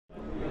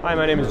Hi,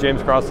 my name is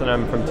James Crosson.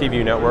 I'm from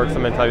TVU Networks.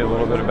 I'm going to tell you a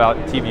little bit about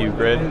TVU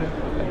Grid.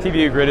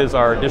 TVU Grid is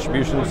our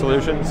distribution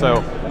solution.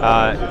 So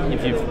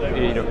if we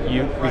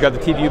got the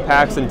TVU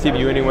packs and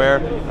TVU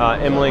Anywhere,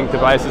 M-Link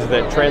devices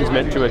that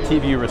transmit to a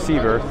TVU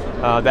receiver.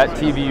 That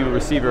TVU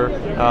receiver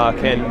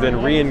can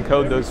then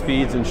re-encode those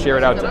feeds and share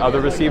it out to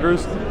other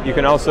receivers. You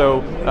can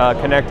also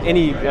connect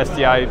any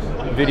SDI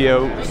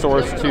video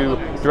source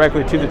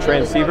directly to the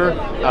transceiver,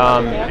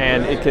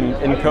 and it can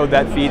encode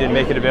that feed and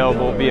make it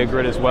available via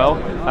Grid as well.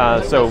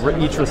 So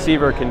each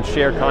receiver can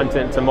share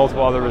content to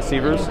multiple other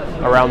receivers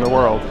around the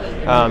world.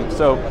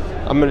 So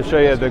I'm going to show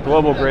you the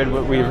global grid.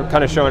 What we've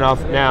kind of showing off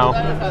now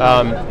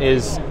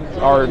is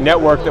our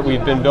network that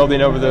we've been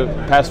building over the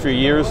past few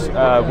years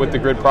with the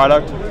Grid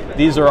product.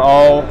 These are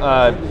all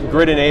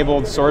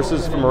Grid-enabled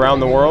sources from around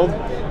the world.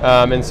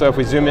 And so if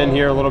we zoom in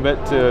here a little bit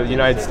to the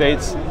United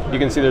States, you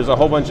can see there's a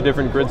whole bunch of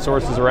different Grid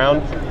sources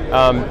around.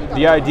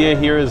 The idea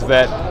here is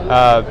that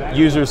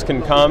users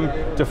can come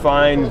to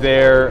find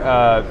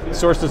their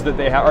sources that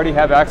they already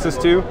have access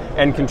to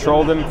and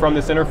control them from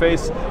this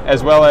interface,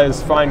 as well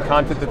as find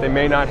content that they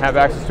may not have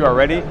access to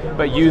already,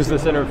 but use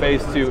this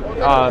interface to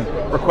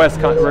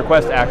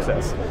request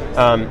access.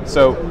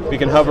 So we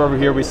can hover over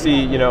here. We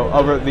see,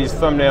 over these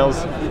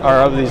thumbnails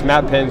or over these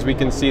map pins, we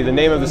can see the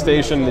name of the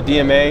station, the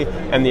DMA,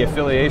 and the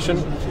affiliation.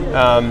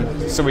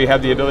 So we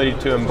have the ability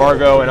to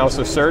embargo and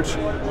also search.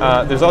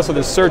 There's also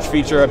this search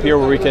feature up here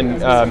where we can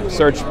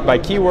search by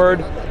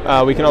keyword.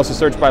 We can also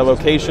search by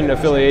location,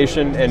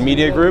 affiliation, and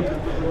media group.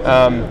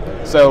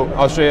 So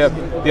I'll show you.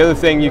 The other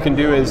thing you can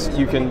do is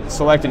you can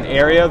select an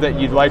area that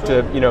you'd like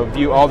to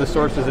view all the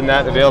sources in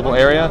that available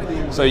area.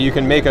 So you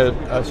can make a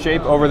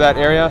shape over that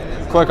area,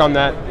 click on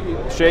that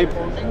shape,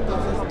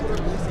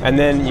 and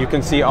then you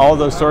can see all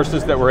those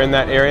sources that were in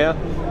that area.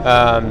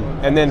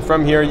 And then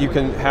from here you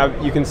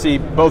can see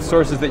both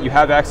sources that you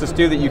have access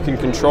to that you can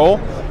control.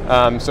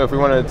 So if we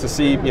wanted to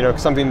see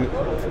something,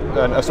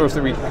 a source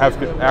that we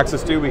have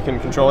access to, we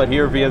can control it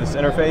here via this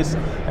interface,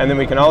 and then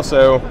we can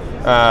also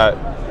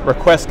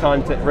request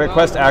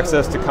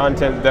access to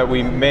content that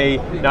we may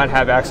not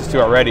have access to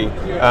already.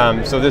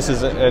 So this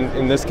is,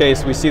 in this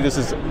case, we see this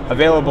is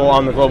available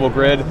on the global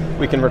grid.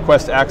 We can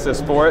request access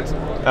for it,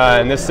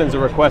 and this sends a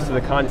request to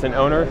the content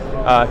owner,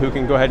 who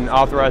can go ahead and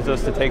authorize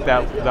us to take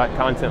that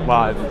content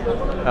live.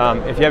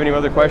 If you have any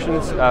other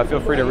questions,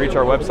 feel free to reach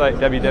our website,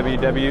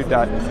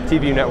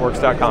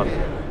 www.tvunetworks.com.